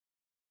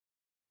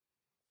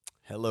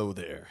Hello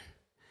there.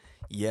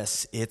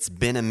 Yes, it's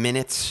been a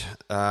minute.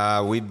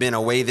 We've been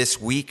away this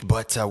week,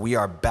 but we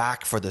are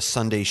back for the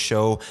Sunday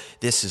show.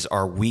 This is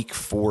our week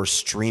 4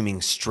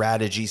 streaming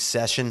strategy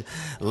session.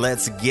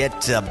 Let's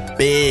get to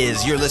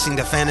biz. You're listening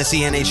to Fantasy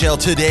NHL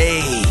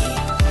Today.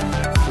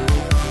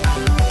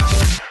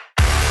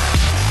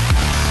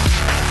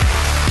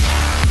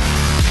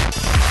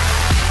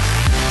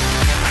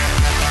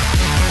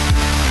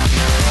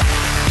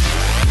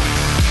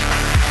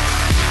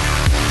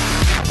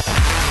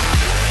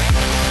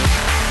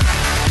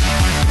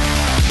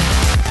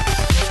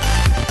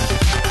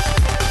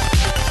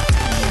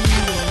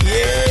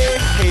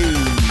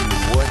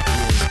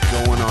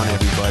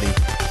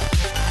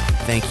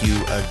 Thank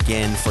you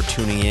again for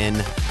tuning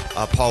in.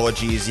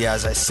 Apologies,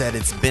 as I said,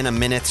 it's been a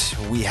minute.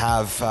 We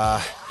have,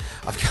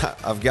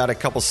 I've got a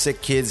couple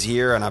sick kids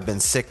here, and I've been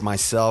sick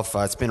myself.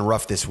 It's been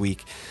rough this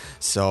week.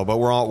 So, but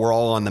we're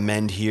all on the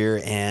mend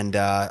here, and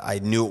I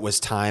knew it was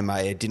time.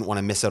 I didn't want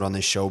to miss out on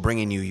this show,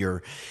 bringing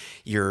you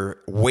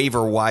your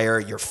waiver wire,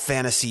 your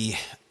fantasy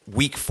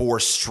Week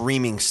 4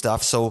 streaming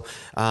stuff. So,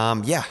 I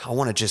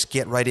want to just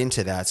get right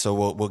into that.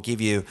 So we'll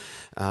give you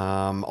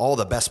all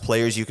the best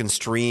players you can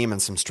stream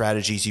and some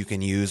strategies you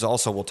can use.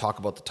 Also, we'll talk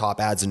about the top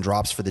adds and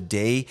drops for the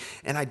day.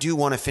 And I do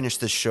want to finish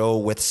the show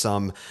with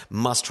some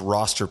must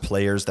roster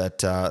players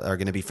that are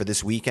going to be for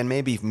this week and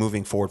maybe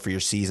moving forward for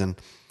your season.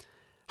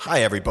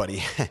 Hi,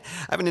 everybody. I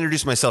haven't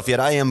introduced myself yet.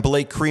 I am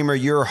Blake Creamer,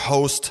 your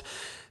host.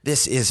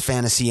 This is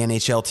Fantasy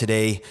NHL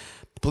Today.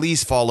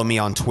 Please follow me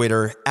on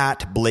Twitter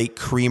at Blake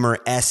Creamer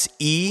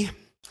SE.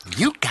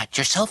 You got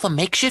yourself a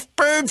makeshift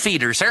bird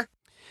feeder, sir.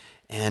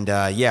 And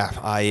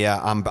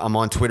I'm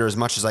on Twitter as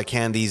much as I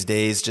can these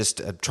days, just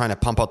trying to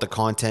pump out the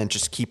content,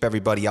 just keep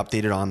everybody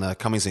updated on the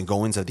comings and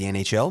goings of the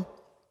NHL.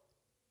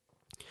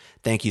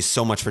 Thank you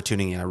so much for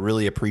tuning in. I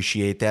really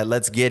appreciate that.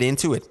 Let's get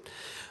into it.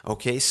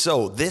 Okay,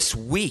 so this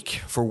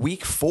week, for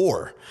week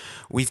 4,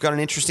 we've got an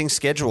interesting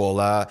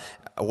schedule.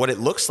 What it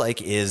looks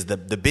like is the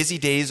busy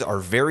days are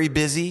very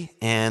busy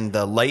and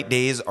the light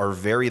days are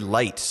very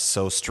light.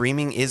 So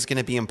streaming is going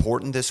to be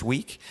important this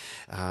week.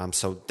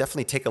 So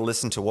definitely take a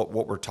listen to what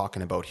we're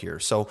talking about here.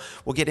 So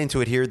we'll get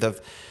into it here.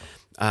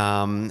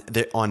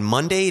 On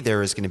Monday,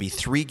 there is going to be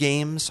 3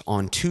 games.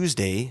 On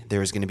Tuesday,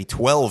 there is going to be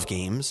 12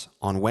 games.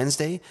 On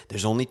Wednesday,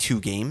 there's only 2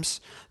 games.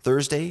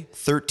 Thursday,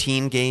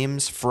 13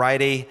 games.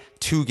 Friday,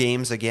 2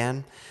 games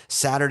again.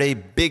 Saturday,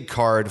 big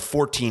card,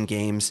 14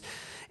 games.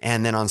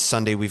 And then on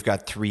Sunday, we've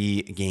got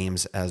 3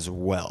 games as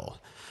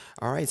well.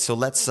 All right, so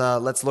let's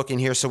look in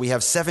here. So we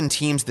have 7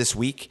 teams this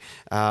week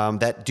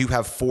that do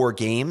have 4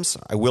 games.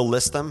 I will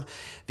list them.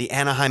 The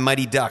Anaheim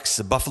Mighty Ducks,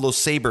 the Buffalo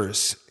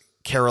Sabres,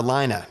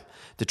 Carolina,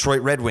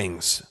 Detroit Red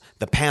Wings,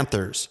 the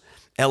Panthers,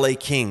 LA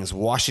Kings,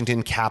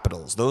 Washington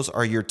Capitals. Those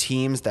are your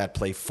teams that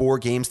play 4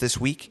 games this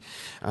week.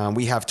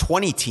 We have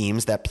 20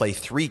 teams that play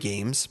 3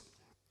 games.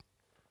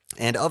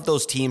 And of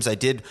those teams, I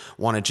did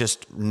want to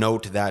just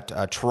note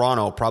that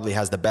Toronto probably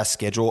has the best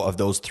schedule of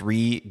those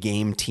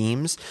 3-game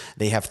teams.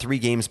 They have 3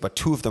 games, but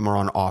 2 of them are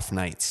on off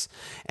nights.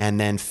 And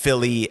then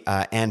Philly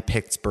and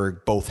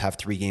Pittsburgh both have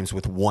 3 games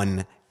with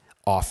 1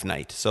 off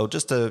night. So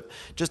just a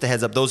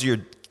heads up, those are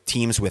your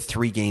teams with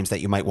 3 games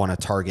that you might want to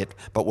target,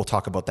 but we'll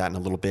talk about that in a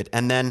little bit.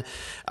 And then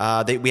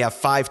we have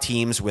 5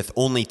 teams with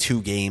only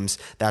 2 games.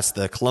 That's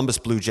the Columbus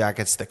Blue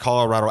Jackets, the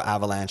Colorado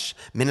Avalanche,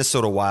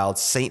 Minnesota Wild,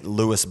 St.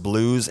 Louis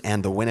Blues,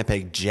 and the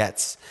Winnipeg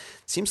Jets.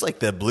 Seems like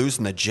the Blues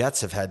and the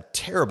Jets have had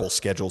terrible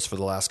schedules for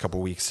the last couple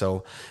of weeks,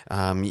 so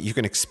you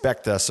can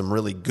expect some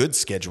really good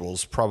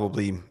schedules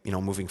probably,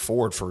 moving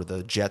forward for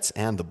the Jets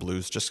and the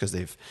Blues, just because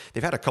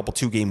they've had a couple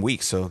 2-game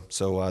weeks, so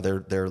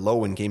they're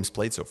low in games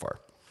played so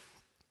far.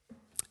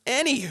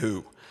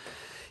 Anywho,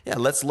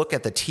 let's look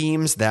at the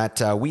teams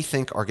that we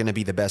think are going to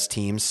be the best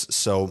teams.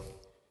 So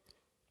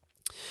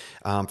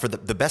for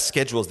the best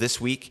schedules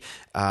this week,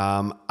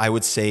 I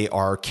would say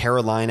are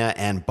Carolina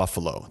and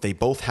Buffalo. They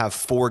both have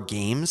 4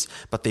 games,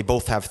 but they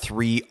both have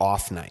 3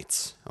 off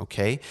nights.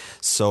 Okay,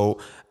 so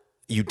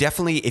you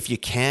definitely, if you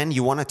can,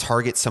 you want to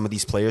target some of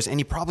these players, and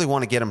you probably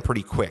want to get them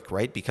pretty quick,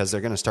 right? Because they're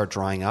going to start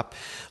drying up.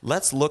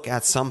 Let's look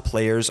at some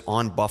players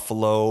on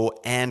Buffalo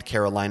and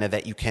Carolina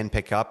that you can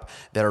pick up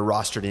that are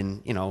rostered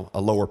in,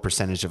 a lower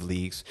percentage of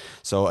leagues.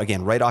 So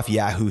again, right off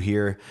Yahoo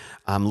here,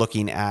 I'm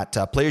looking at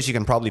players you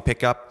can probably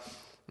pick up.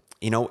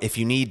 If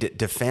you need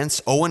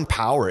defense, Owen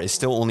Power is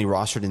still only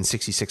rostered in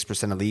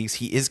 66% of leagues.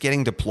 He is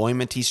getting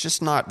deployment. He's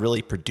just not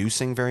really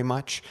producing very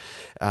much.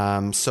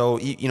 So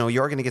you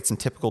are going to get some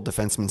typical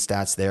defenseman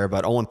stats there.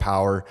 But Owen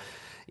Power,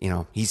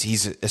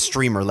 he's a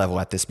streamer level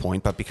at this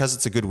point. But because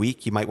it's a good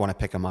week, you might want to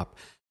pick him up.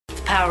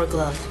 Power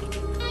Glove.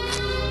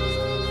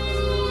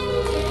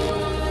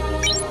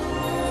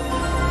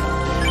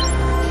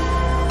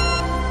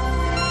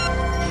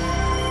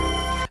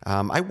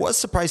 I was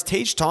surprised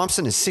Tage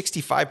Thompson is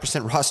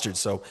 65% rostered.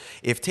 So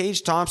if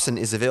Tage Thompson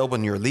is available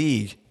in your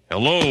league...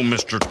 Hello,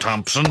 Mr.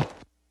 Thompson.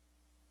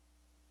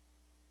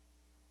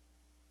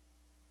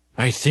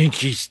 I think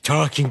he's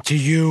talking to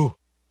you.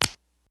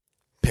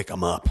 Pick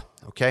him up.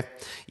 Okay.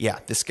 Yeah.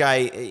 This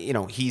guy,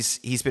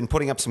 he's been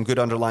putting up some good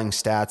underlying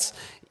stats.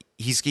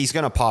 He's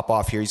going to pop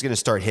off here. He's going to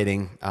start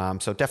hitting.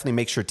 So definitely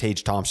make sure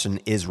Tage Thompson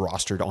is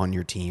rostered on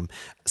your team,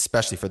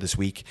 especially for this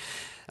week.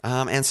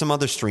 And some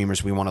other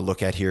streamers we want to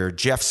look at here.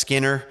 Jeff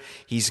Skinner,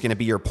 he's going to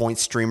be your point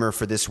streamer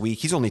for this week.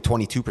 He's only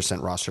 22%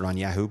 rostered on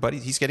Yahoo, but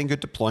he's getting good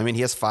deployment.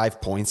 He has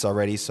 5 points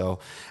already, so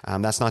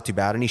that's not too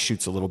bad, and he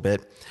shoots a little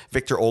bit.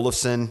 Victor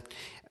Olofsson,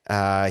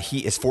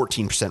 he is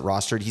 14%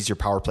 rostered. He's your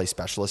power play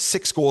specialist.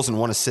 6 goals and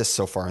 1 assist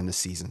so far in this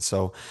season.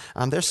 So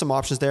there's some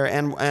options there,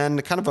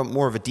 and kind of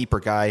more of a deeper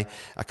guy,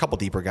 a couple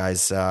deeper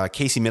guys.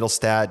 Casey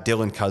Middlestat,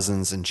 Dylan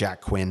Cousins, and Jack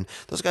Quinn.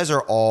 Those guys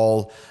are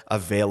all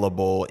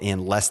available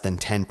in less than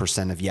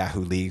 10% of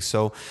Yahoo leagues.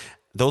 So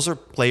those are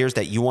players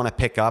that you want to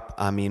pick up.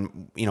 I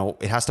mean,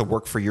 it has to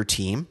work for your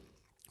team,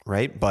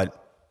 right?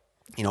 But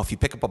if you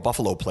pick up a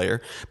Buffalo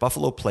player,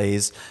 Buffalo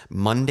plays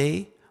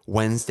Monday,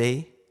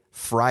 Wednesday,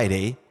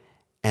 Friday,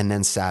 and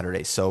then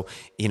Saturday. So,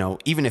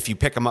 even if you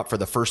pick them up for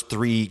the first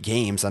 3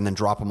 games and then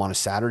drop them on a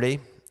Saturday,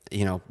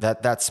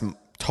 that's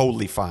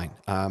totally fine.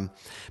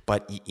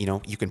 But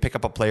you can pick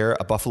up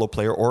a Buffalo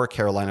player or a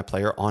Carolina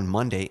player on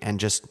Monday and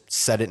just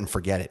set it and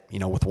forget it,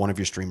 with one of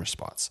your streamer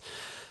spots.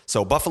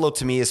 So Buffalo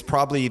to me is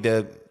probably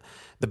the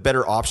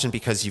better option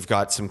because you've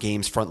got some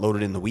games front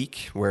loaded in the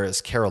week, whereas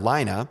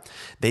Carolina,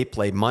 they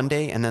play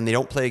Monday and then they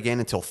don't play again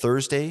until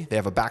Thursday. They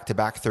have a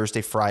back-to-back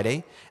Thursday,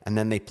 Friday, and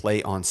then they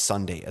play on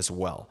Sunday as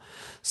well.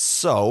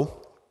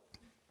 So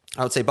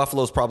I would say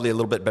Buffalo is probably a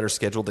little bit better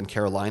scheduled than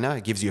Carolina.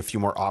 It gives you a few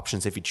more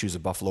options if you choose a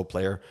Buffalo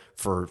player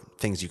for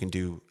things you can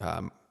do,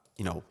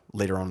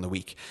 later on in the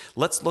week.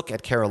 Let's look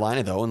at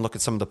Carolina though, and look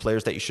at some of the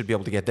players that you should be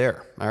able to get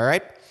there. All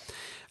right.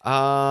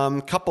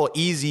 Couple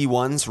easy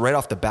ones right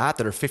off the bat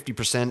that are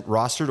 50%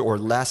 rostered or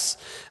less.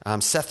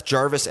 Seth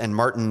Jarvis and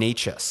Martin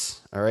Necas.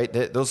 All right.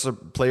 Those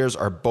players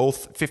are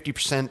both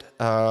 50%,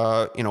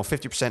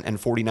 50% and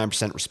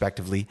 49%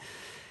 respectively.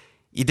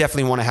 You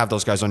definitely want to have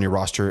those guys on your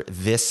roster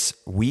this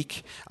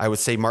week. I would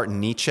say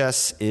Martin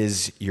Necas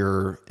is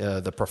your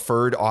the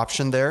preferred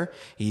option there.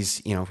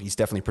 He's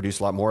definitely produced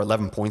a lot more,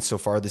 11 points so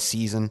far this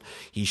season.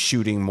 He's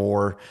shooting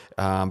more,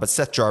 but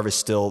Seth Jarvis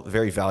still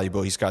very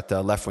valuable. He's got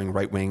the left wing,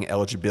 right wing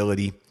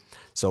eligibility,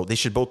 so they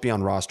should both be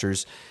on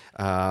rosters.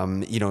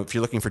 If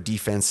you're looking for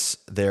defense,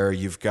 there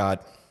you've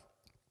got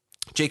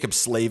Jacob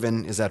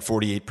Slavin is at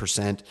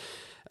 48%.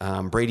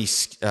 Brady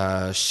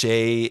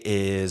Shea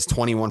is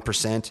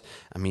 21%.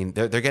 I mean,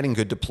 they're getting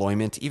good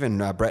deployment. Even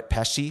Brett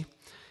Pesce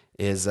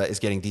is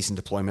getting decent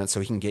deployment,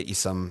 so he can get you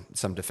some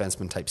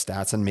defenseman type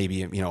stats and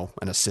maybe an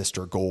assist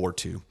or goal or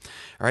two.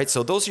 All right,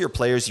 so those are your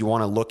players you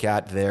want to look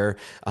at there.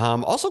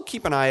 Also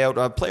keep an eye out.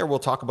 A player we'll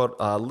talk about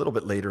a little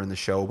bit later in the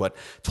show, but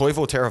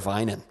Toivo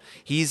Teravainen.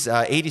 He's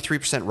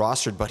 83%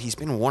 rostered, but he's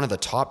been one of the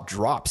top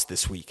drops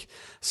this week.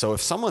 So if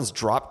someone's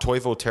dropped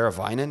Toivo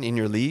Teravainen in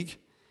your league,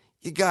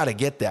 you got to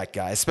get that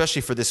guy,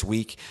 especially for this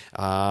week. He's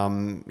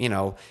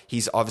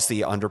obviously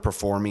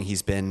underperforming.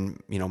 He's been,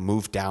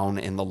 moved down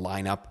in the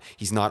lineup.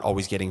 He's not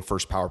always getting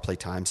first power play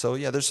time. So,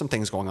 yeah, there's some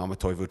things going on with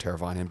Toivo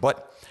Teravainen,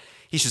 but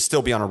he should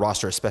still be on a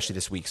roster, especially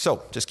this week.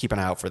 So just keep an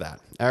eye out for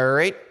that. All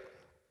right.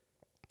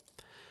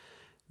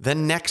 The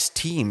next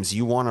teams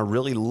you want to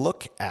really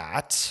look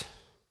at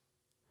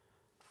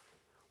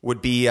would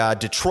be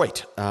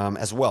Detroit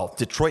as well.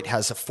 Detroit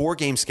has a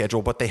 4-game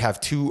schedule, but they have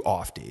 2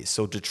 off days.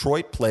 So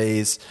Detroit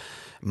plays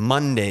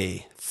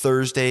Monday,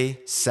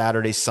 Thursday,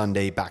 Saturday,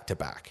 Sunday,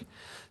 back-to-back.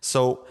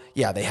 So,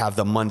 yeah, they have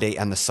the Monday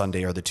and the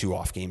Sunday are the 2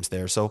 off games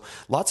there. So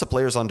lots of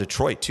players on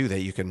Detroit, too,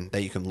 that you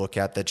can look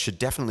at that should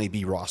definitely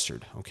be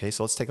rostered. Okay,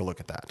 so let's take a look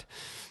at that.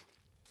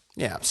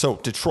 Yeah, so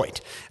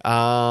Detroit.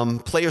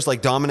 Players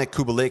like Dominik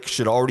Kubalik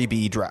should already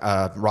be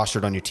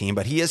rostered on your team,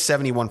 but he is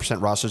 71%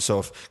 rostered, so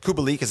if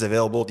Kubalik is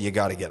available, you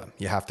got to get him.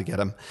 You have to get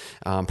him.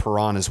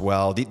 Perron as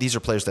well. These are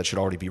players that should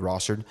already be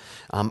rostered.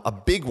 A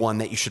big one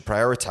that you should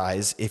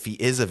prioritize if he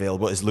is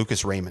available is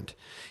Lucas Raymond.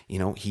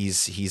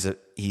 He's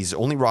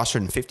only rostered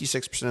in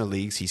 56% of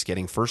leagues. He's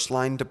getting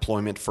first-line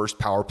deployment, first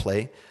power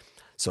play.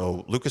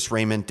 So Lucas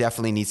Raymond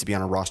definitely needs to be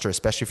on a roster,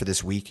 especially for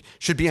this week.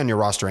 Should be on your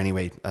roster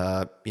anyway.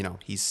 I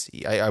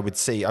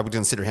would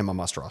consider him a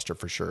must roster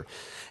for sure.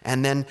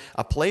 And then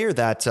a player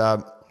that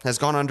has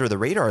gone under the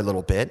radar a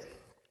little bit,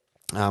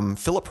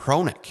 Philip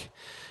Hronek,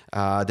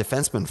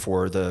 defenseman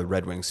for the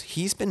Red Wings.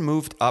 He's been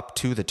moved up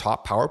to the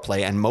top power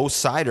play, and Mo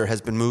Seider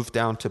has been moved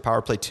down to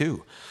power play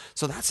 2.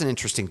 So that's an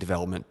interesting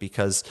development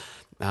because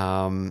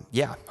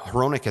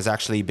Hronek has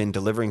actually been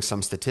delivering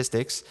some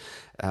statistics,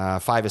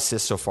 5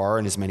 assists so far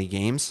in as many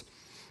games.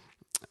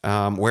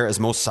 Whereas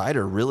Mo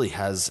Seider really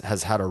has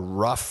had a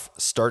rough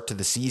start to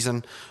the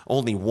season.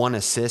 Only 1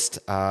 assist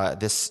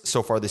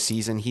so far this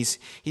season. He's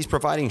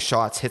providing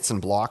shots, hits,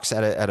 and blocks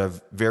at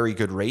a very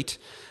good rate.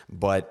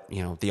 But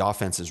the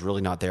offense is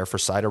really not there for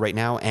Seider right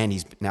now, and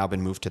he's now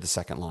been moved to the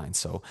second line.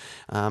 So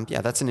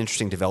that's an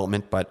interesting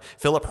development. But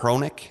Philip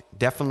Hronek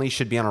definitely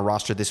should be on a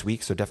roster this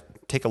week. So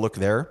take a look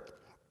there.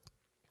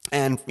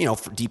 And,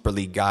 for deeper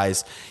league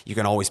guys, you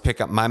can always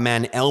pick up my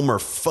man Elmer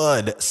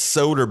Fudd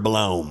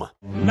Soderblom.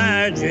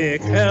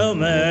 Magic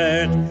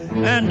helmet,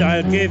 and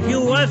I'll give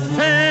you a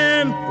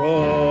sample.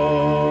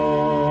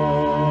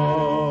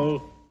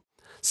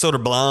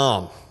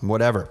 Soderblom,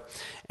 whatever.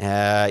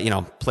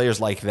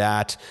 Players like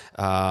that,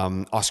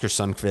 Oscar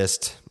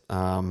Sundqvist.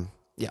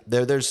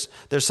 There's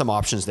some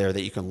options there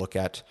that you can look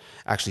at.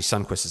 Actually,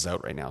 Sundqvist is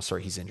out right now.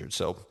 Sorry, he's injured.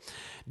 So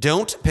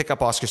don't pick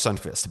up Oscar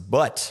Sundqvist.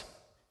 But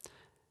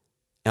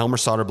Elmer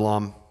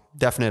Soderblom,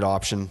 definite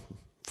option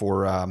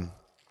for,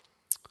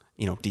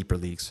 deeper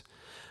leagues.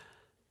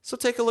 So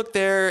take a look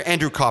there.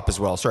 Andrew Kopp as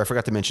well. Sorry, I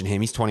forgot to mention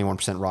him. He's 21%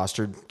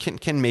 rostered.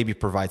 Can maybe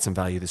provide some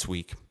value this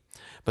week.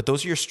 But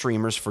those are your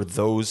streamers for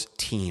those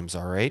teams,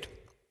 all right?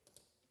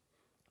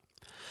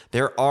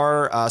 There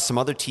are some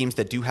other teams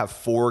that do have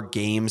 4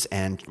 games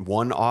and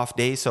 1 off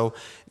day. So,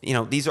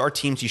 these are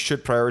teams you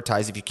should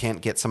prioritize if you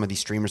can't get some of these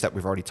streamers that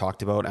we've already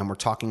talked about. And we're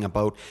talking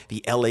about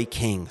the LA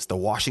Kings, the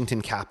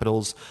Washington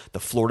Capitals, the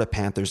Florida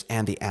Panthers,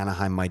 and the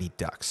Anaheim Mighty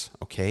Ducks.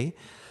 Okay?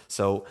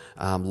 So,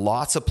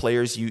 lots of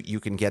players you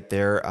can get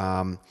there.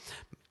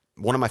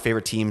 One of my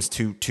favorite teams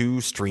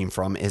to stream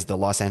from is the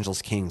Los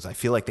Angeles Kings. I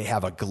feel like they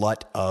have a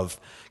glut of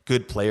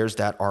good players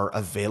that are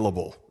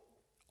available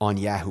on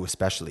Yahoo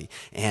especially.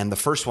 And the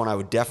first one I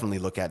would definitely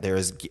look at there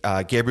is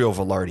Gabriel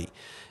Velarde.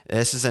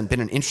 This has been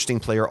an interesting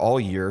player all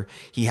year.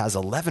 He has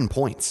 11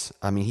 points.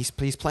 I mean, he's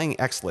playing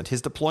excellent.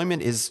 His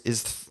deployment is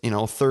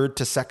third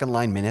to second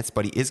line minutes,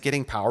 but he is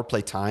getting power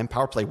play time,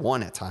 power play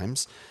 1 at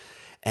times.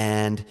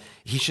 And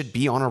he should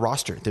be on a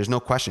roster. There's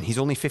no question. He's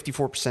only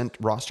 54%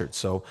 rostered.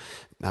 So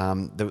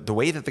the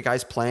way that the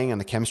guy's playing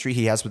and the chemistry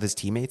he has with his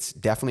teammates,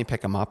 definitely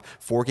pick him up.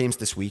 4 games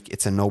this week.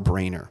 It's a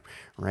no-brainer,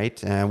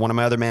 right? And one of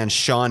my other mans,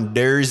 Sean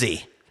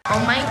Dursey.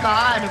 Oh my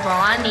God,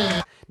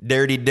 Ronnie.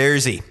 Dirty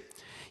Dursey.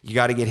 You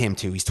got to get him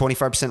too. He's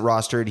 25%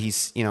 rostered.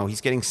 He's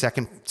getting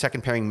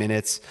second pairing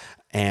minutes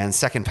and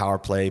second power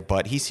play,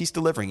 but he's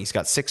delivering. He's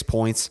got 6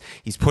 points.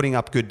 He's putting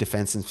up good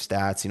defensive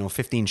stats,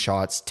 15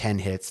 shots, 10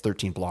 hits,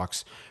 13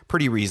 blocks,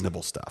 pretty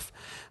reasonable stuff.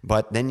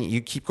 But then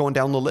you keep going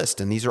down the list,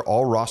 and these are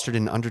all rostered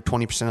in under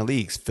 20% of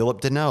leagues.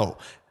 Philip Deneau,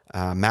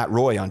 Matt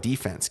Roy on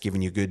defense,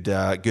 giving you good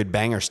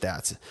banger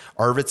stats.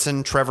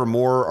 Arvidsson, Trevor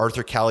Moore,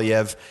 Arthur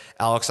Kaliev,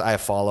 Alex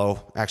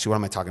Iafallo. Actually, what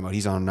am I talking about?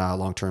 He's on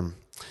long-term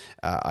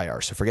IR,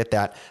 so forget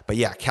that. But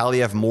yeah,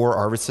 Kaliev, Moore,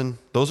 Arvidsson,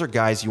 those are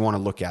guys you want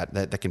to look at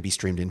that can be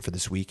streamed in for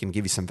this week and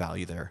give you some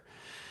value there.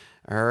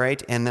 All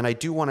right, and then I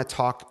do want to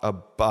talk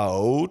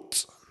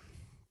about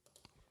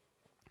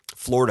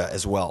Florida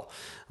as well.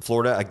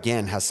 Florida,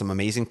 again, has some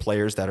amazing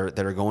players that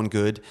are going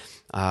good.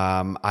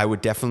 I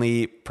would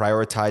definitely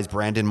prioritize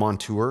Brandon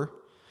Montour.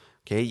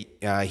 Okay,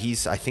 I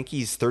think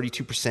he's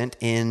 32%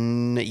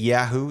 in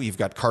Yahoo. You've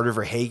got Carter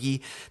Verhaeghe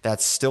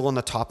that's still on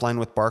the top line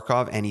with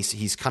Barkov, and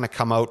he's kind of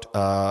come out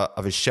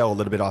of his shell a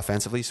little bit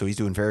offensively, so he's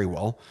doing very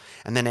well.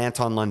 And then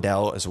Anton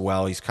Lundell as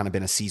well. He's kind of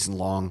been a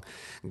season-long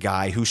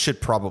guy who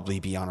should probably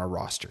be on our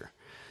roster,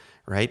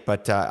 right?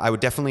 But I would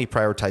definitely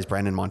prioritize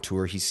Brandon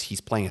Montour. He's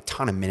playing a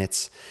ton of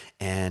minutes,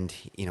 and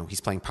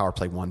he's playing power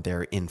play 1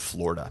 there in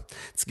Florida.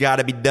 It's got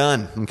to be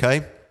done,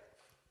 okay?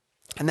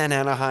 And then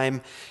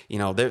Anaheim,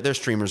 their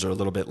streamers are a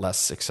little bit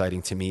less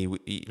exciting to me.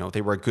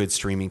 They were a good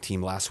streaming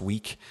team last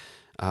week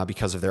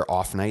because of their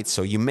off nights.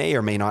 So you may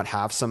or may not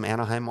have some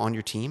Anaheim on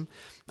your team.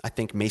 I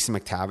think Mason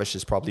McTavish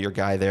is probably your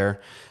guy there.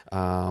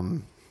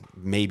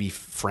 Maybe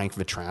Frank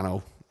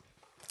Vetrano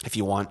if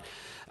you want.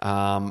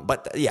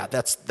 But yeah,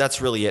 that's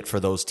really it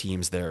for those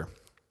teams there.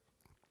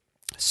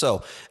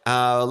 So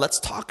let's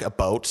talk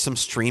about some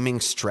streaming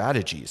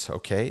strategies,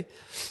 okay?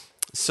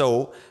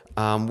 So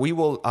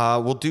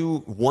we'll do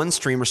 1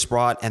 streamer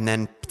spot and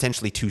then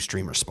potentially 2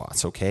 streamer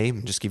spots, okay?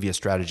 Just give you a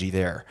strategy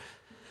there.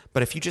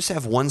 But if you just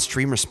have 1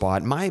 streamer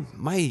spot,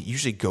 my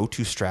usually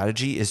go-to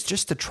strategy is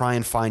just to try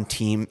and find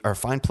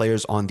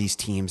players on these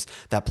teams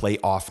that play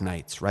off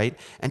nights, right?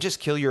 And just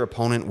kill your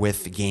opponent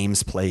with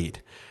games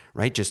played,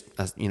 right? Just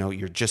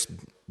you're just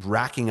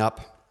racking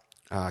up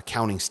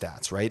counting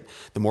stats, right?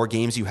 The more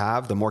games you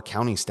have, the more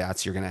counting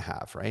stats you're going to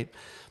have, right?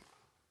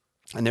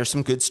 And there's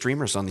some good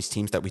streamers on these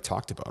teams that we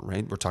talked about,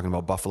 right? We're talking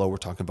about Buffalo. We're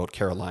talking about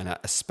Carolina,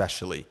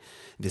 especially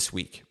this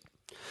week.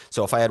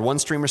 So if I had 1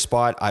 streamer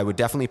spot, I would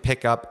definitely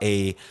pick up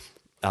a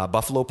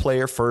Buffalo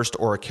player first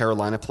or a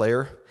Carolina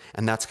player.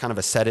 And that's kind of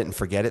a set it and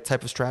forget it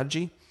type of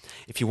strategy.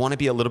 If you want to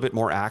be a little bit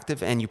more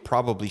active, and you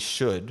probably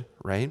should,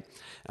 right?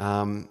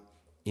 When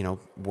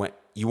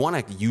you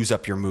want to use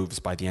up your moves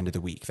by the end of the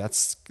week.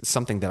 That's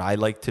something that I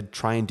like to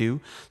try and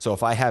do. So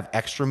if I have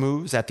extra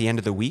moves at the end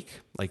of the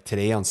week, like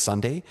today on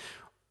Sunday,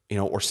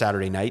 or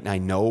Saturday night, and I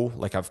know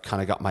like I've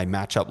kind of got my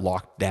matchup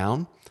locked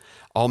down,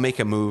 I'll make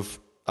a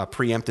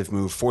preemptive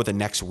move for the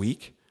next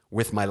week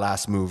with my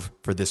last move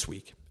for this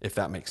week, if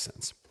that makes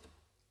sense.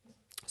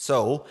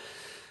 So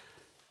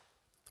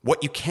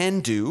what you can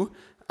do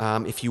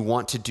if you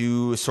want to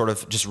do sort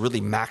of just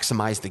really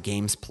maximize the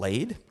games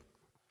played.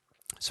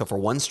 So for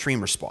 1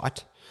 streamer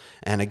spot,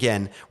 And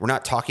again, we're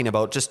not talking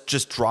about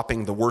just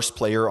dropping the worst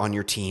player on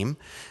your team,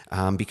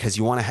 because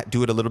you want to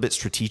do it a little bit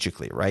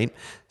strategically, right?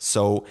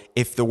 So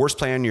if the worst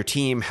player on your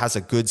team has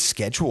a good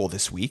schedule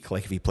this week,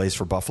 like if he plays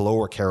for Buffalo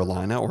or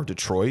Carolina or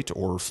Detroit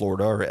or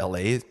Florida or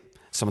LA,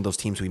 some of those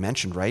teams we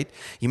mentioned, right?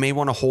 You may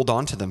want to hold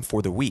on to them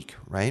for the week,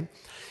 right?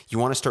 You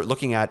want to start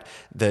looking at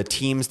the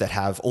teams that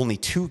have only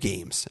 2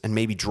 games and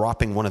maybe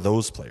dropping one of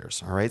those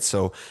players. All right.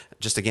 So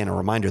just again, a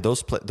reminder,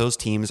 those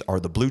teams are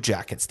the Blue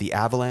Jackets, the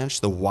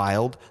Avalanche, the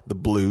Wild, the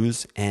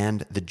Blues,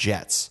 and the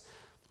Jets.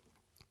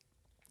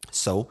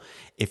 So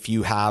if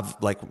you have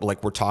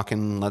like we're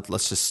talking,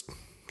 let's just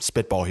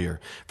spitball here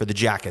for the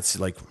Jackets,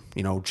 like,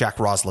 Jack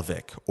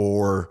Roslovic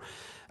or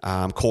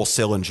Cole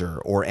Sillinger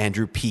or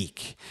Andrew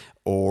Peeke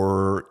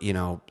or,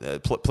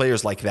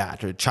 players like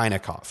that, or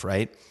Chinakhov,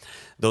 right?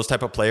 Those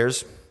type of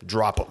players,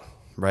 drop them,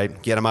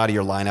 right? Get them out of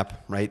your lineup,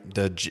 right?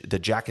 The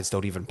Jackets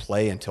don't even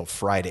play until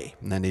Friday,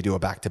 and then they do a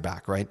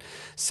back-to-back, right?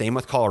 Same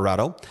with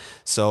Colorado.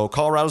 So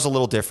Colorado's a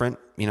little different.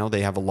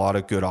 They have a lot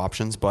of good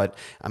options, but,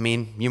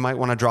 you might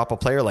want to drop a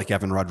player like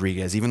Evan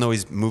Rodriguez. Even though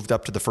he's moved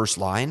up to the first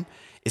line,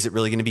 is it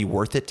really going to be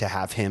worth it to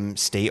have him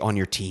stay on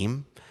your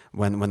team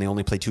when they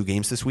only play 2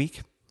 games this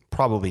week?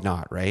 Probably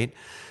not, right?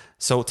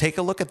 So take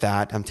a look at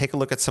that. Take a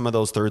look at some of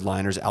those third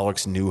liners,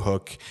 Alex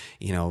Newhook,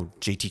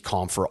 JT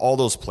Compher, all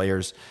those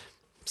players.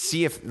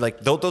 See if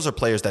those are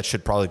players that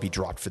should probably be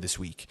dropped for this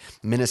week.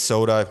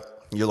 Minnesota,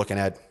 you're looking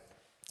at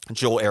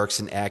Joel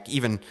Eriksson-Ek,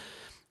 even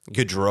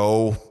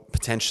Gaudreau,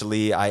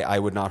 potentially. I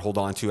would not hold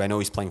on to. I know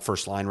he's playing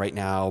first line right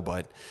now,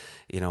 but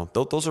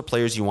those are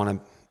players you want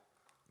to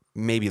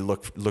maybe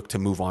look to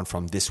move on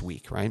from this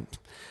week, right?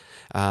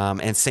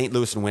 And St.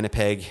 Louis and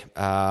Winnipeg,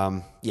 what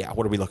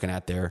are we looking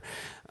at there?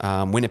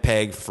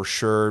 Winnipeg for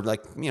sure,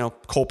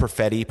 Cole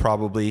Perfetti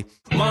probably.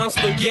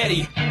 Monster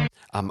Spaghetti.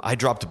 I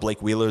dropped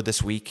Blake Wheeler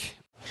this week.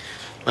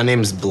 My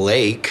name's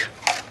Blake.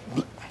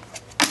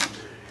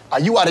 Are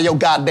you out of your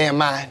goddamn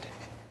mind?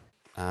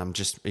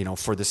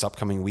 For this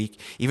upcoming week,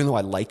 even though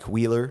I like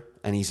Wheeler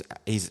and he's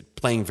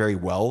playing very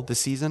well this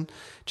season,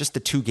 just the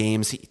 2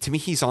 games, to me,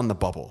 he's on the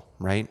bubble,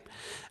 right?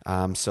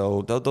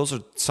 So those are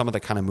some of the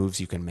kind of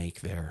moves you can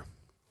make there.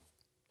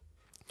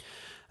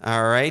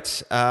 All right.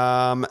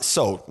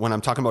 So when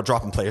I'm talking about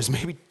dropping players,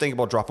 maybe think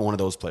about dropping one of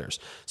those players.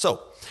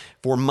 So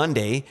for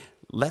Monday,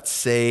 let's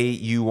say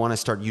you want to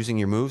start using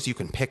your moves. You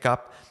can pick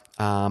up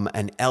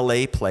an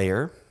LA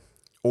player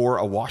or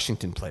a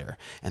Washington player.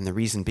 And the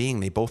reason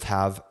being, they both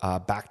have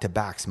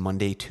back-to-backs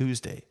Monday,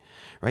 Tuesday,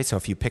 right? So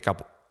if you pick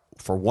up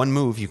for one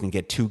move, you can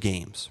get 2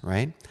 games,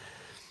 right?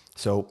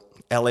 So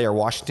LA or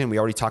Washington, we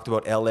already talked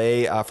about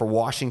LA. For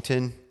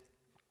Washington,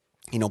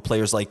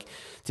 players like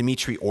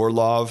Dmitry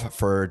Orlov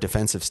for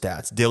defensive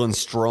stats. Dylan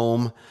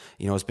Strome,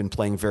 has been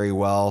playing very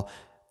well.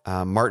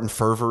 Martin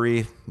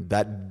Fervery,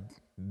 that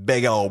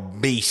big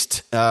old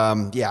beast.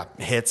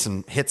 Hits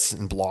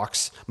and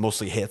blocks,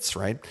 mostly hits,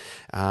 right?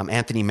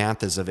 Anthony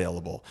Mantha's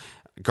available.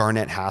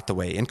 Garnett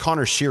Hathaway and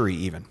Connor Sheary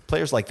even.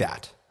 Players like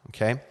that,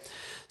 okay?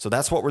 So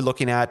that's what we're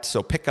looking at.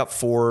 So pick up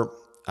for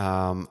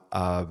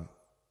a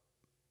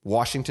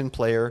Washington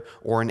player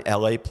or an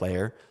LA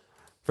player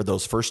for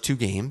those first 2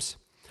 games.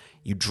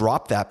 You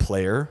drop that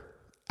player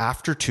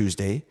after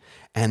Tuesday,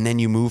 and then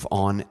you move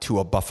on to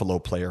a Buffalo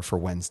player for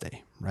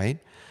Wednesday, right?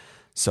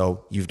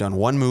 So you've done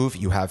one move,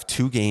 you have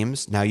 2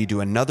 games. Now you do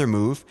another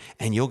move,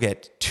 and you'll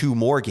get 2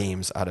 more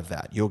games out of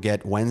that. You'll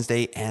get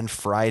Wednesday and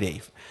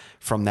Friday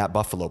from that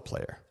Buffalo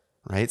player,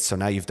 right? So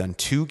now you've done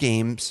 2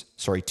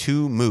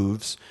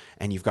 moves,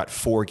 and you've got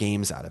 4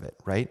 games out of it,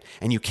 right?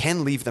 And you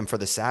can leave them for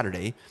the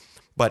Saturday,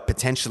 but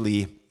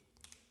potentially,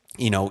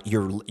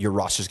 your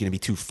roster is going to be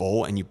too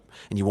full and you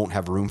won't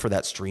have room for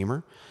that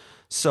streamer.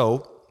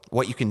 So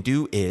what you can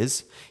do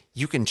is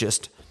you can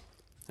just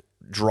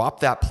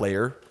drop that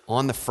player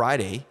on the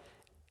Friday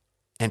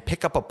and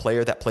pick up a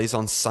player that plays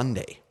on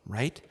Sunday,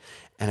 right?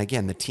 And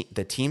again, the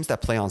teams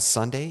that play on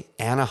Sunday,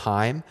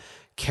 Anaheim,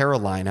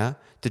 Carolina,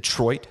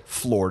 Detroit,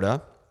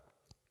 Florida,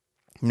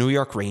 New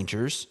York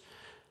Rangers,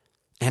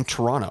 and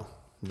Toronto.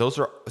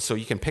 So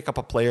you can pick up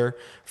a player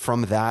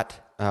from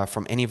that,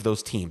 from any of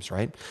those teams,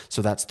 right?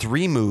 So that's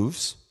 3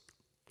 moves,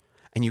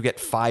 and you get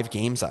 5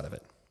 games out of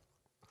it.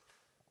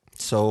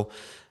 So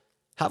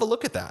have a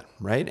look at that,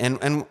 right?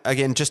 And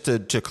again, just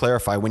to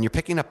clarify, when you're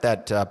picking up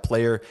that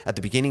player at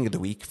the beginning of the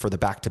week for the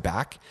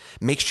back-to-back,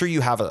 make sure you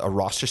have a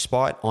roster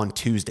spot on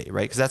Tuesday,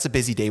 right? Because that's a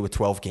busy day with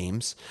 12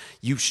 games.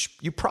 You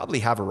probably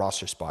have a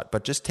roster spot,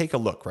 but just take a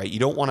look, right? You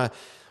don't want to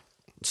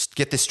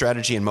get this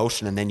strategy in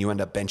motion and then you end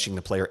up benching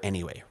the player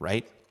anyway,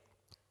 right?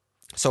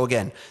 So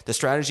again, the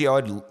strategy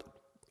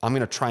I'm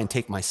going to try and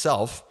take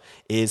myself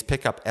is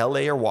pick up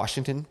LA or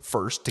Washington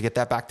first to get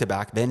that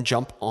back-to-back, then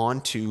jump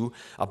on to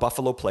a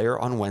Buffalo player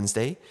on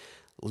Wednesday,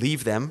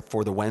 leave them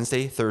for the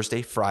Wednesday,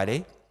 Thursday,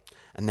 Friday,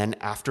 and then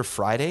after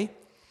Friday,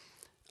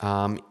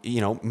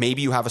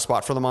 maybe you have a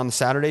spot for them on the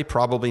Saturday,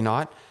 probably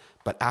not,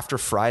 but after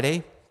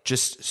Friday,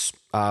 just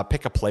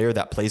pick a player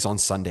that plays on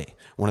Sunday,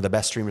 one of the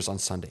best streamers on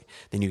Sunday.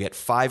 Then you get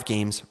 5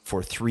 games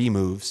for 3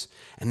 moves,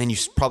 and then you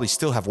probably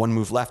still have 1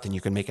 move left, and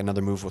you can make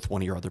another move with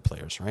one of your other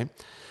players, right?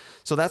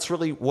 So that's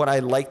really what I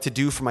like to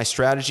do for my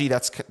strategy.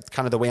 That's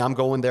kind of the way I'm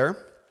going there.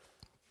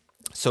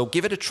 So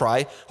give it a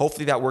try.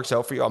 Hopefully that works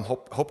out for you. I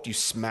hope you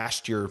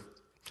smashed your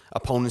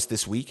opponents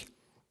this week.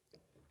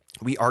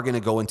 We are going to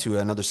go into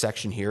another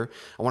section here.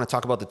 I want to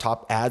talk about the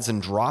top adds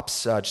and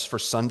drops just for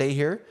Sunday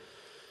here.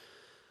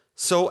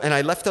 So, and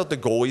I left out the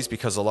goalies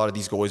because a lot of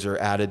these goalies are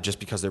added just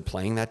because they're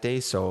playing that day.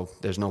 So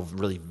there's no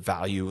really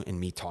value in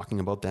me talking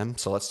about them.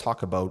 So let's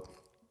talk about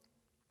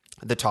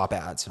the top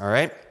adds. All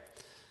right.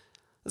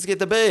 Let's get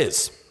the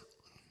biz.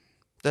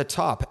 The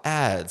top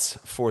adds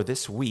for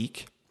this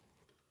week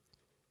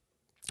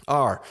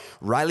are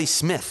Riley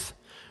Smith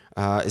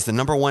is the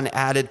number 1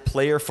 added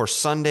player for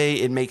Sunday.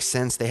 It makes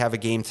sense. They have a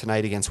game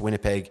tonight against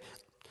Winnipeg.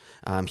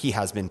 He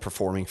has been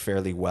performing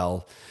fairly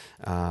well.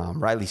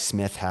 Riley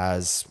Smith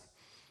has,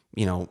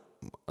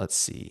 let's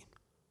see.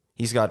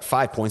 He's got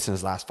 5 points in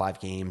his last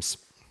 5 games.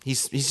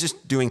 He's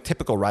just doing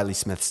typical Riley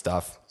Smith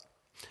stuff.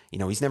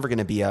 He's never going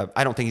to be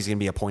I don't think he's going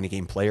to be a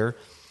point-a-game player,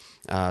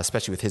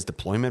 especially with his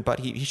deployment, but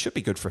he should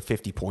be good for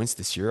 50 points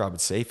this year, I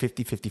would say.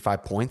 50,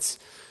 55 points,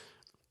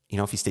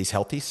 if he stays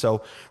healthy.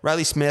 So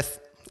Riley Smith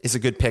is a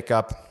good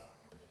pickup.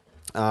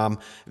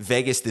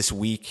 Vegas this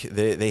week,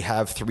 they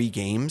have 3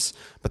 games,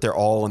 but they're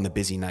all on the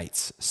busy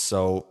nights.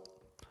 So,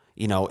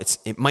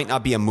 it might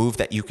not be a move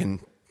that you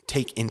can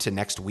take into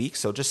next week.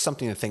 So just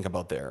something to think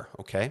about there,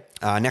 okay?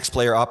 Next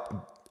player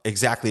up,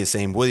 exactly the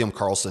same, William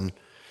Karlsson.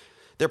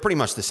 They're pretty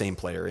much the same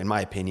player, in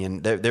my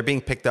opinion. They're being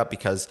picked up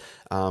because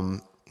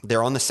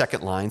they're on the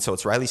second line. So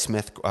it's Riley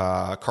Smith,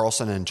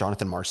 Karlsson, and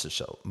Jonathan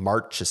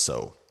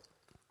Marchessault.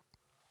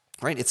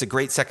 Right? It's a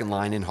great second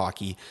line in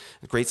hockey,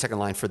 a great second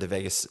line for the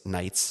Vegas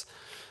Knights.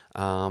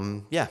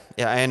 I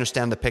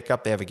understand the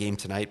pickup. They have a game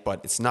tonight,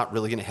 but it's not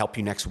really going to help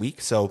you next week.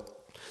 So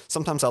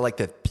sometimes I like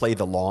to play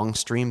the long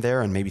stream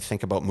there and maybe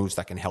think about moves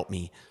that can help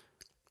me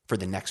for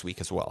the next week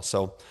as well.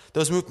 So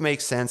those moves make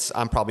sense.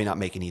 I'm probably not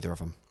making either of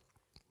them.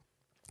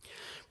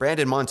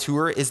 Brandon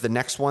Montour is the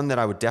next one that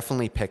I would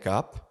definitely pick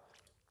up.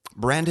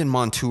 Brandon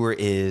Montour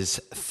is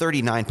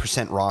 39%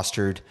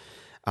 rostered.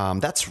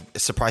 That's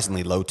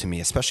surprisingly low to me,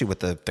 especially with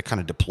the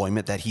kind of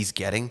deployment that he's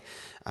getting.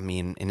 I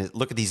mean,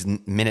 look at these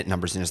minute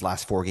numbers in his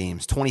last 4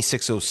 games: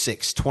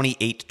 26:06,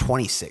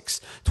 28:26,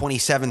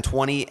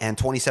 27:20, and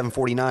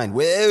 27:49.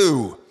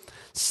 Whoa!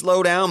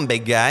 Slow down,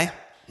 big guy.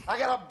 I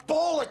got a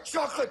bowl of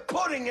chocolate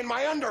pudding in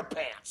my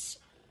underpants.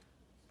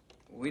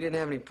 We didn't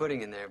have any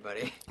pudding in there,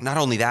 buddy. Not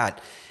only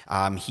that,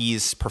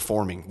 he's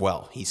performing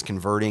well. He's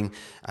converting.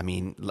 I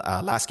mean,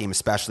 last game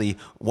especially,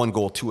 1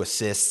 goal, 2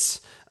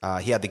 assists.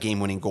 He had the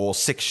game-winning goal,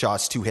 6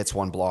 shots, 2 hits,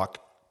 1 block.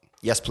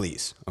 Yes,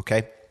 please.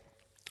 Okay?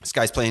 This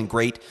guy's playing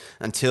great.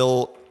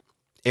 Until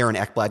Aaron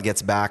Ekblad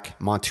gets back,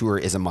 Montour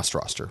is a must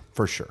roster,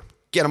 for sure.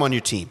 Get him on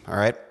your team, all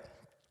right?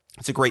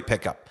 It's a great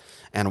pickup,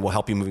 and will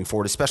help you moving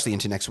forward, especially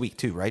into next week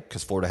too, right?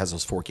 Because Florida has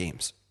those 4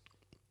 games.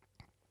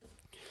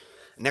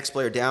 Next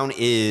player down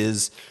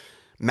is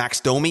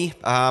Max Domi.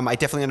 I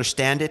definitely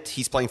understand it.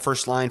 He's playing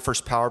first line,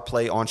 first power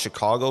play on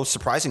Chicago.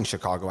 Surprising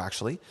Chicago,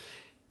 actually.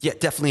 Yeah,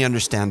 definitely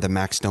understand the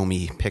Max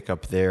Domi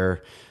pickup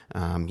there.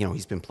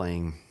 He's been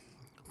playing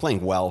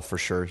well for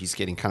sure. He's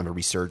getting kind of a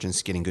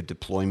resurgence, getting good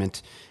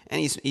deployment, and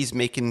he's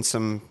making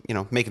some,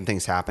 making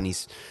things happen.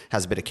 He's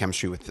has a bit of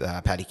chemistry with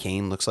Patty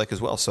Kane, looks like,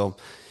 as well. So,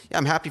 yeah,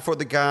 I'm happy for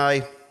the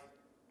guy.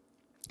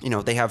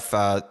 They have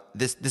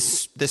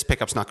this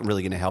pickup's not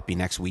really going to help you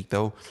next week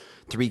though.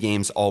 3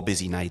 games, all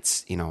busy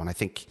nights, and I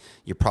think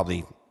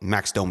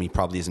Max Domi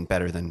probably isn't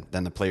better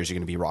than the players you're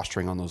going to be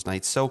rostering on those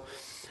nights. So,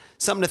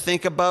 something to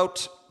think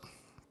about.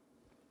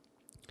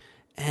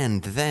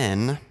 And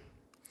then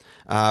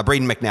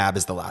Braden McNabb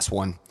is the last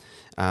one.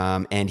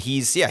 And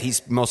he's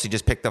mostly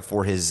just picked up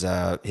for his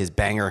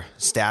banger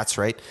stats,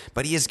 right?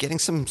 But he is getting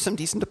some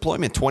decent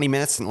deployment, 20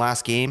 minutes in the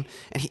last game,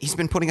 and he's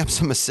been putting up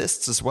some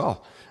assists as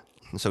well.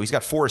 So he's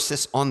got 4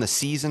 assists on the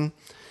season,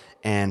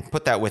 and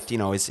put that with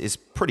his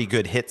pretty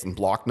good hits and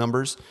block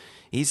numbers.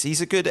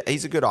 He's a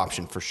good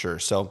option for sure.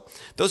 So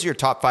those are your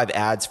top 5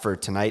 ads for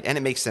tonight, and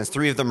it makes sense.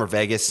 3 of them are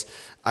Vegas.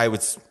 I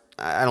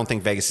don't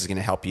think Vegas is going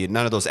to help you.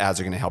 None of those ads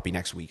are going to help you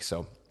next week.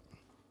 So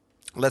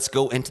let's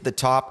go into the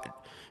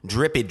top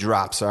drippy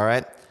drops. All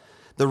right,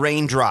 the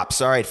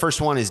raindrops. All right, first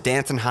one is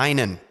Danton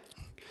Heinen.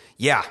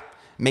 Yeah,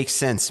 makes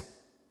sense.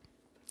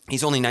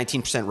 He's only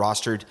 19%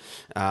 rostered.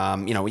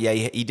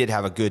 He did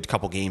have a good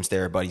couple games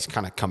there, but he's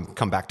kind of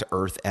come back to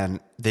earth, and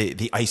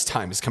the ice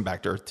time has come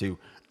back to earth too.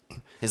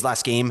 His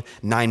last game,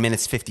 9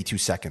 minutes, 52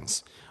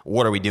 seconds.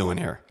 What are we doing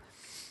here?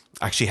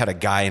 I actually had a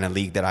guy in a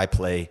league that I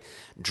play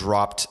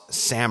dropped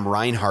Sam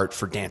Reinhart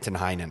for Danton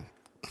Heinen.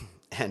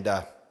 And,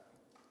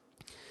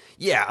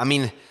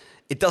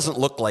 it doesn't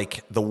look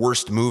like the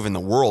worst move in the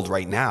world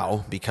right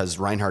now because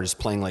Reinhart is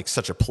playing like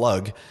such a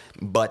plug,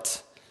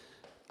 but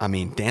I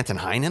mean, Danton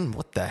Heinen,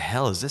 what the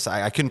hell is this?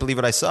 I couldn't believe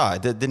what I saw.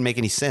 It didn't make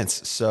any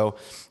sense. So,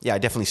 yeah, I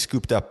definitely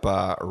scooped up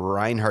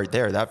Reinhardt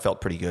there. That felt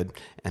pretty good.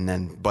 And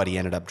then Buddy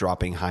ended up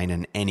dropping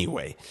Heinen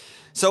anyway.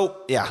 So,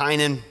 yeah,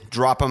 Heinen,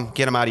 drop him,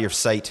 get him out of your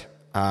sight.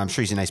 I'm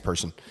sure he's a nice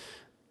person.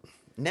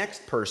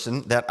 Next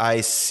person that I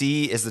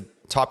see is the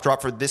top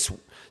drop for this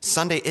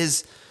Sunday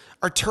is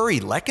Arturi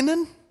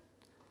Lehkonen.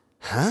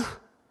 Huh?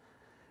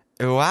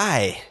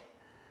 Why?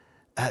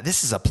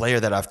 This is a player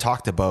that I've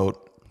talked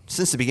about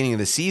since the beginning of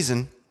the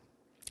season.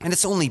 And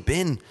it's only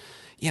been,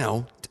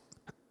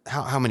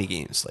 how many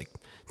games? Like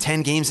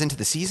 10 games into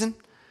the season?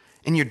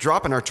 And you're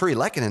dropping Arturi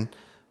Lehkonen.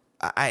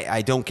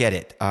 I don't get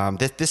it.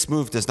 This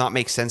move does not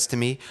make sense to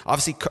me.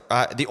 Obviously,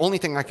 the only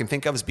thing I can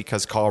think of is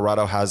because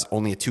Colorado has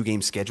only a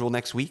 2-game schedule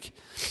next week,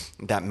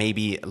 that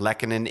maybe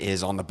Lehkonen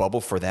is on the bubble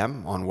for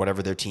them on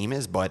whatever their team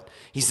is, but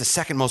he's the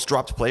second most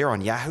dropped player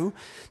on Yahoo.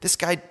 This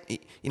guy,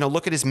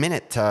 look at his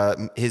minute,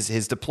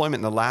 his deployment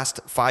in the last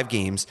 5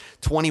 games,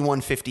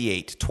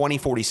 21:58,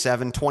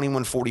 20:47,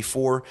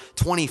 21:44,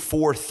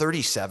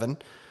 24:37.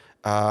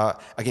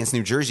 Against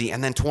New Jersey,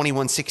 and then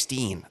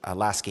 21-16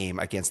 last game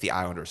against the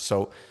Islanders.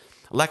 So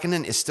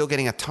Lehkonen is still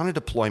getting a ton of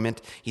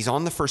deployment. He's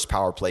on the first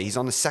power play. He's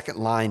on the second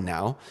line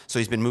now. So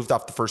he's been moved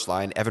off the first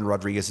line. Evan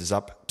Rodriguez is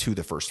up to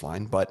the first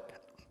line, but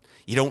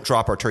you don't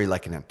drop Arturi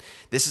Lehkonen.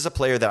 This is a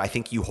player that I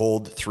think you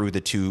hold through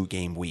the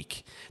 2-game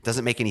week. It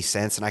doesn't make any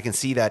sense. And I can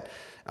see that,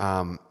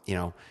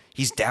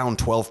 he's down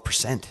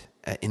 12%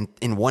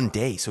 in one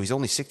day. So he's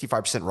only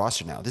 65%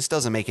 roster now. This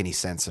doesn't make any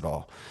sense at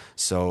all.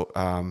 So,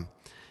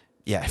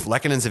 if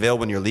Lehkonen's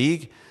available in your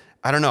league,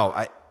 I don't know.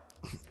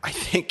 I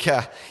think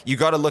you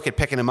got to look at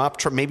picking him up.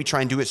 Maybe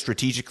try and do it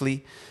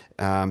strategically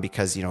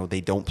because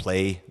they don't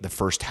play the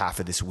first half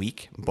of this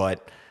week.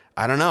 But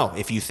I don't know.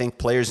 If you think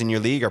players in your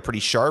league are pretty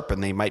sharp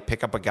and they might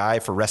pick up a guy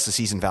for rest of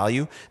season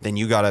value, then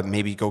you got to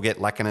maybe go get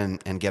Lehkonen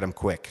and get him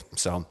quick.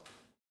 So,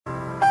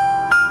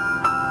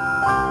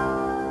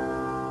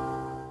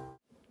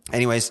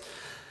 anyways.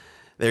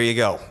 There you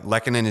go.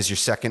 Lehkonen is your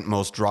second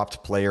most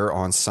dropped player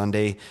on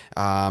Sunday.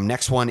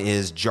 Next one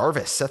is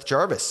Seth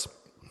Jarvis.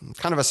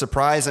 Kind of a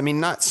surprise. I mean,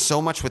 not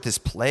so much with his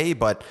play,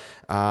 but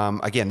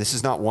again, this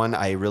is not one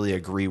I really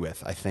agree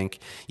with. I think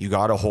you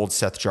got to hold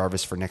Seth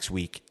Jarvis for next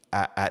week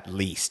at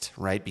least,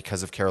 right?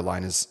 Because of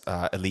Carolina's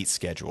elite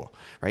schedule,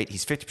 right?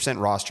 He's 50%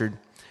 rostered.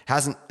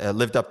 Hasn't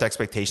lived up to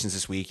expectations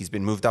this week. He's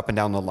been moved up and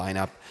down the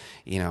lineup,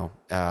 in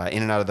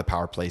and out of the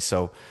power play.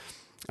 So,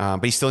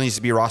 but he still needs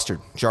to be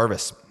rostered.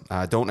 Jarvis.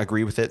 Don't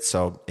agree with it.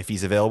 So if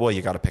he's available,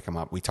 you got to pick him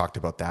up. We talked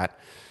about that.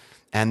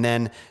 And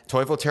then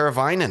Toivo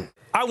Teravainen.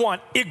 I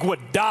want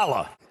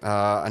Iguodala.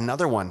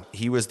 Another one.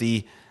 He was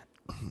the,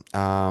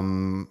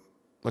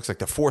 looks like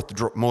the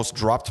fourth most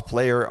dropped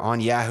player on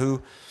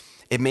Yahoo.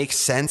 It makes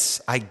sense.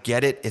 I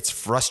get it. It's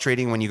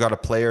frustrating when you got a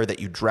player that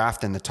you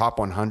draft in the top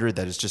 100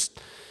 that is just,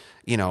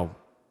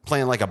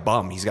 playing like a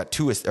bum. He's got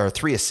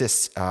 3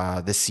 assists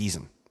this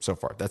season so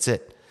far. That's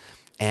it.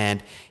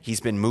 And he's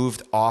been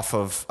moved off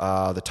of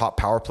the top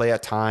power play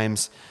at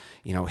times.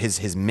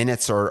 His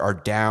minutes are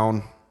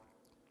down.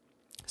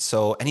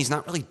 So, and he's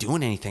not really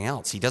doing anything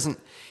else. He doesn't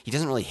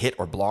really hit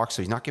or block,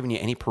 so he's not giving you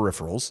any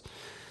peripherals.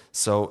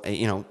 So,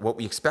 what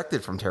we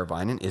expected from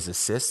Teravainen is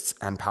assists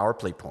and power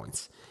play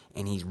points.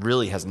 And he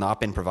really has not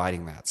been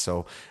providing that.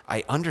 So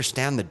I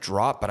understand the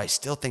drop, but I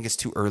still think it's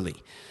too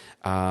early.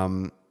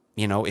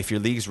 If your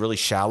league's really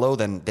shallow,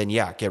 then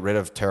yeah, get rid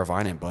of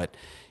Teravainen. But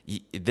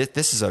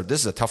this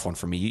is a tough one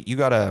for me. You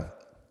gotta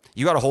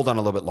hold on a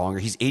little bit longer.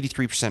 He's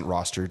 83%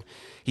 rostered.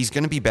 He's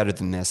going to be better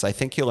than this. I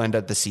think he'll end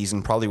up the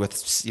season probably with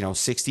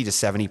 60 to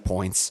 70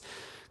 points.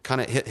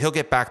 He'll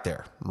get back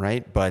there,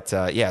 right? But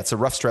it's a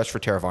rough stretch for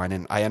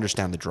Teravainen. I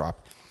understand the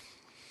drop.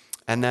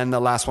 And then the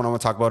last one I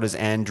want to talk about is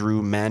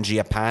Andrew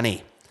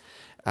Mangiapane.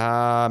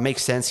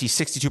 Makes sense. He's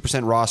 62%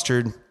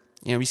 rostered.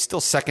 He's still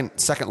second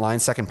line,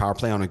 second power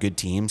play on a good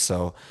team.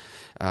 So.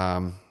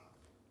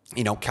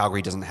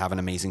 Calgary doesn't have an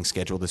amazing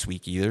schedule this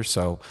week either.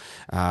 So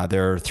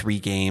there are 3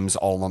 games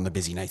all on the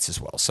busy nights as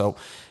well. So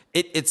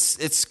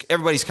it's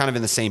everybody's kind of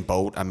in the same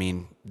boat. I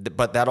mean,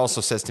 but that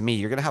also says to me,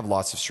 you're going to have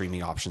lots of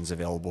streaming options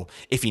available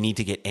if you need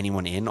to get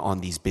anyone in on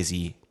these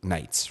busy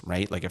nights,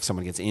 right? Like if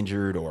someone gets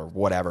injured or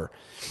whatever.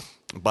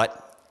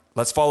 But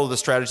let's follow the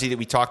strategy that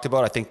we talked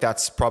about. I think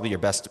that's probably your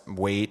best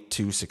way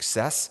to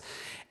success.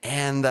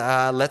 And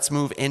let's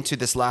move into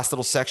this last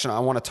little section. I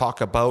want to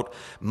talk about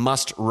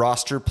must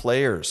roster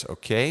players,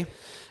 okay?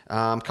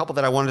 A couple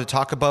that I wanted to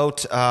talk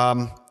about.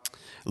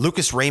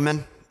 Lucas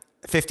Raymond,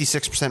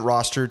 56%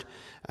 rostered.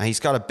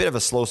 He's got a bit of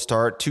a slow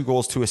start, 2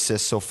 goals, 2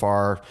 assists so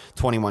far,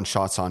 21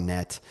 shots on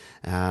net.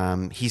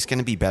 He's going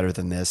to be better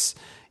than this.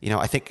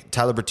 I think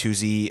Tyler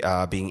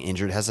Bertuzzi being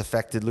injured has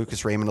affected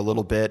Lucas Raymond a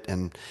little bit.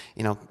 And,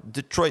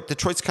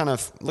 Detroit's kind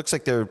of looks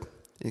like they're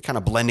kind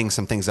of blending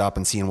some things up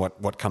and seeing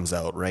what comes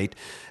out, right?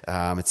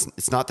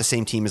 It's not the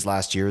same team as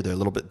last year. They're a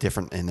little bit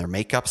different in their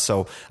makeup.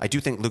 So I do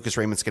think Lucas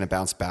Raymond's going to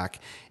bounce back.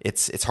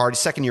 It's hard. He's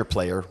a second-year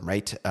player,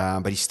 right?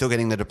 But he's still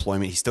getting the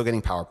deployment. He's still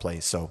getting power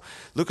plays. So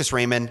Lucas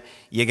Raymond,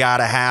 you got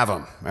to have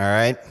him, all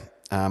right?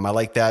 I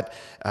like that.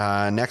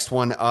 Next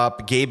one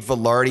up, Gabe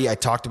Velarde. I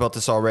talked about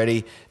this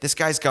already. This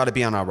guy's got to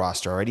be on our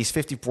roster, all right? He's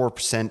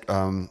 54%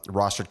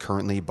 rostered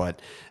currently,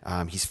 but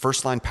he's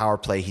first-line power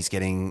play. He's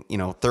getting,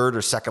 third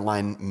or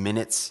second-line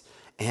minutes.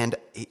 And,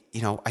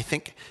 I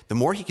think the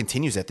more he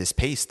continues at this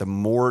pace, the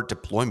more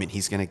deployment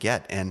he's going to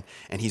get. And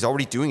he's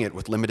already doing it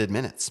with limited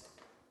minutes.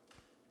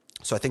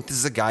 So I think this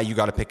is a guy you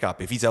got to pick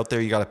up. If he's out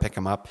there, you got to pick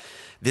him up.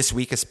 This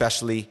week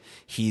especially,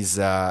 he's,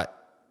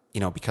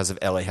 because of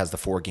LA has the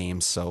 4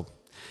 games. So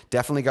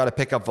definitely got to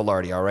pick up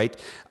Velarde, all right?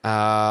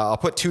 I'll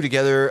put 2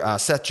 together.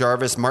 Seth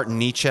Jarvis, Martin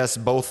Necas,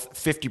 both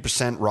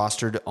 50%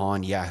 rostered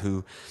on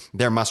Yahoo.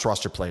 They're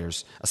must-roster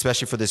players,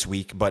 especially for this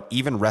week, but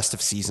even rest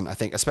of season, I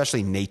think,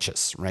 especially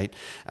Necas, right?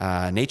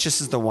 Necas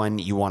is the one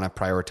you want to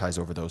prioritize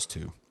over those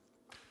 2.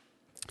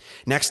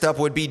 Next up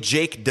would be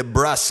Jake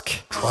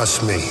DeBrusk.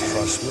 Trust me.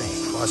 Trust me.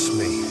 Trust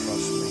me.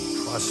 Trust me.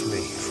 Trust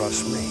me.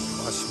 Trust me.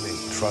 Trust me.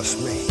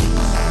 Trust me.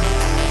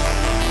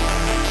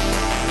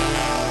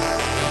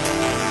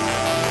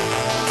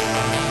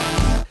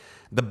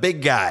 The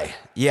big guy,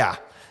 yeah.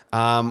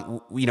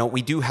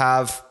 We do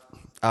have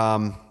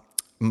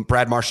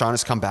Brad Marchand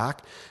has come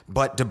back,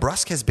 but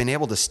DeBrusk has been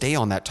able to stay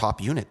on that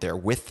top unit there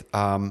with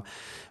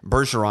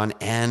Bergeron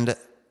and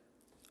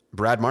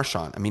Brad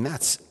Marchand. I mean,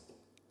 that's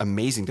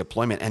amazing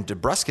deployment, and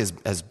DeBrusk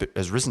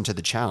has risen to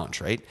the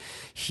challenge, right?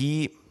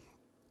 He's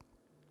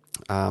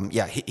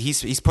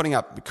putting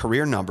up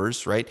career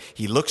numbers, right?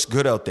 He looks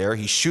good out there.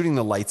 He's shooting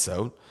the lights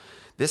out.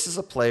 This is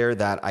a player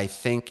that I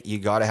think you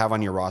got to have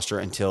on your roster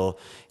until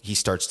he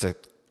starts to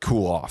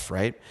cool off,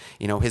 right?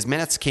 His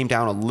minutes came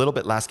down a little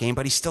bit last game,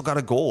 but he's still got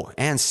a goal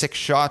and 6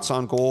 shots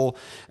on goal,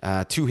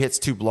 2 hits,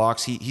 2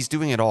 blocks. He's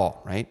doing it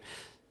all, right?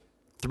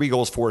 3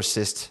 goals, 4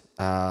 assists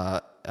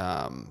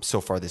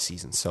so far this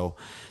season. So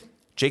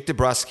Jake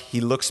DeBrusk, he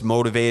looks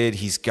motivated.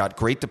 He's got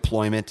great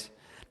deployment.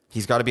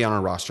 He's got to be on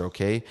our roster,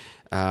 okay?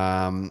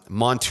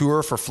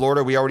 Montour for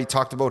Florida, we already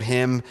talked about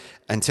him.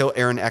 Until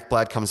Aaron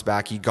Ekblad comes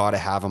back, you got to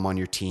have him on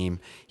your team.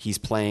 He's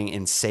playing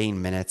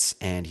insane minutes,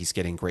 and he's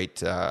getting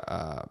great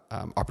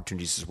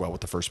opportunities as well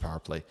with the first power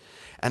play.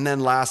 And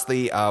then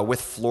lastly,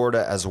 with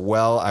Florida as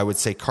well, I would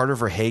say Carter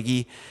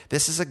Verhaeghe.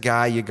 This is a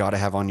guy you got to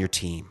have on your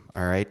team,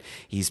 all right?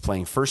 He's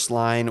playing first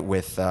line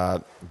with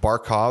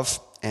Barkov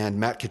and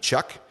Matt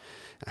Tkachuk.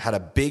 Had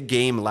a big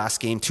game last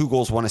game, 2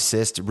 goals, 1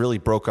 assist, really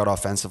broke out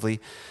offensively.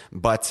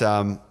 But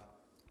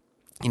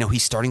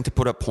he's starting to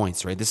put up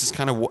points, right? This is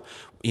kind of what,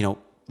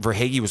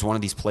 Verhaeghe was one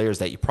of these players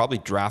that you probably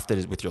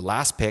drafted with your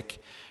last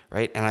pick,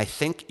 right? And I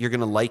think you're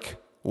going to like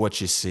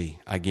what you see.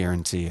 I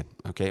guarantee it,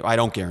 okay? I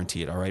don't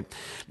guarantee it, all right?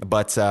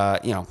 But,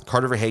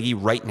 Carter Verhaeghe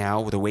right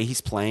now, with the way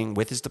he's playing,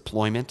 with his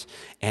deployment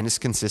and his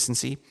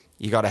consistency,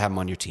 you got to have him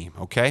on your team,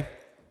 okay?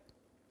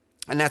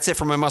 And that's it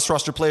for my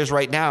must-roster players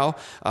right now.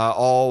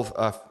 All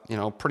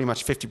pretty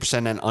much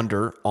 50% and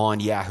under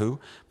on Yahoo,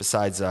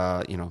 besides,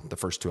 the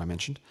first 2 I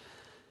mentioned.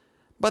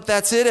 But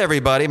that's it,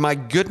 everybody. My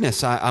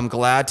goodness, I'm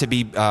glad to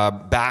be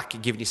back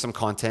giving you some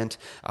content.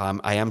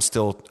 I am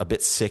still a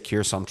bit sick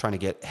here, so I'm trying to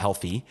get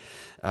healthy.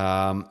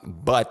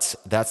 But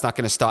that's not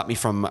going to stop me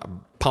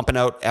from pumping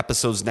out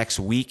episodes next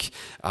week.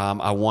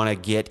 I want to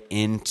get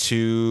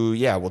into,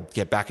 we'll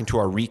get back into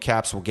our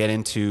recaps. We'll get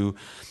into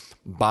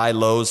buy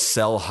lows,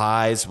 sell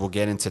highs. We'll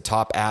get into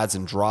top ads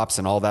and drops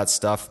and all that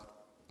stuff.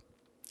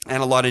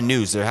 And a lot of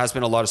news. There has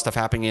been a lot of stuff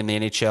happening in the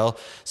NHL,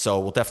 so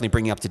we'll definitely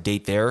bring you up to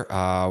date there,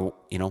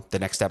 the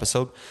next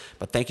episode.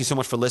 But thank you so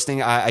much for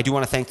listening. I do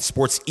want to thank the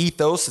Sports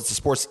Ethos. It's a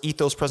Sports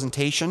Ethos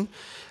presentation.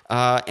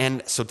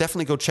 And so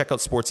definitely go check out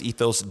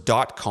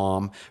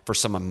sportsethos.com for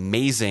some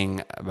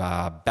amazing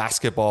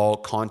basketball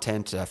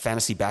content,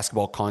 fantasy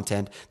basketball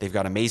content. They've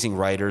got amazing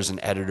writers and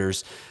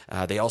editors.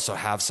 They also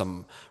have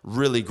some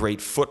really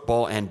great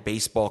football and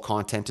baseball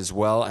content as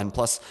well. And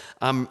plus,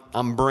 I'm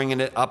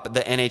bringing it up,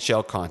 the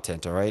NHL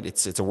content, all right?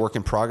 It's a work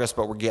in progress,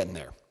 but we're getting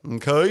there,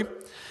 okay?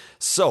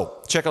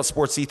 So check out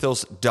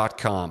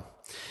sportsethos.com.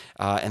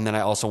 And then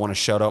I also want to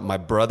shout out my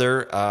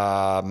brother,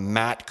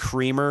 Matt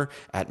Creamer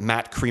at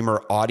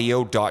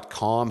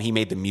mattcreameraudio.com. He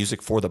made the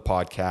music for the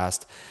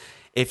podcast.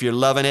 If you're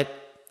loving it,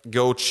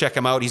 go check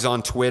him out. He's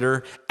on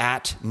Twitter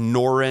at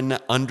Norin_rad.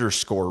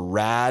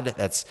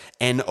 That's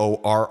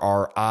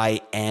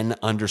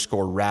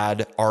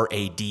NORRIN_rad,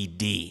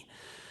 RADD.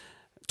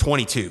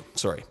 22,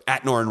 sorry.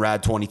 At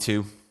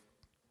NorinRad22.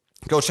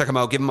 Go check him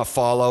out. Give him a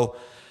follow.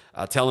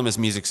 Tell him his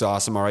music's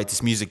awesome, all right?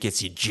 This music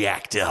gets you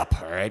jacked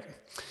up, all right?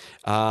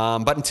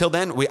 But until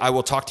then, I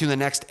will talk to you in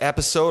the next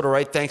episode. All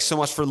right. Thanks so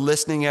much for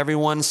listening,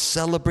 everyone.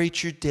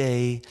 Celebrate your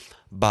day.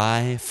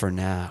 Bye for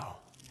now.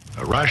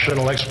 A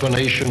rational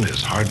explanation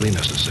is hardly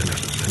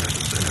necessary.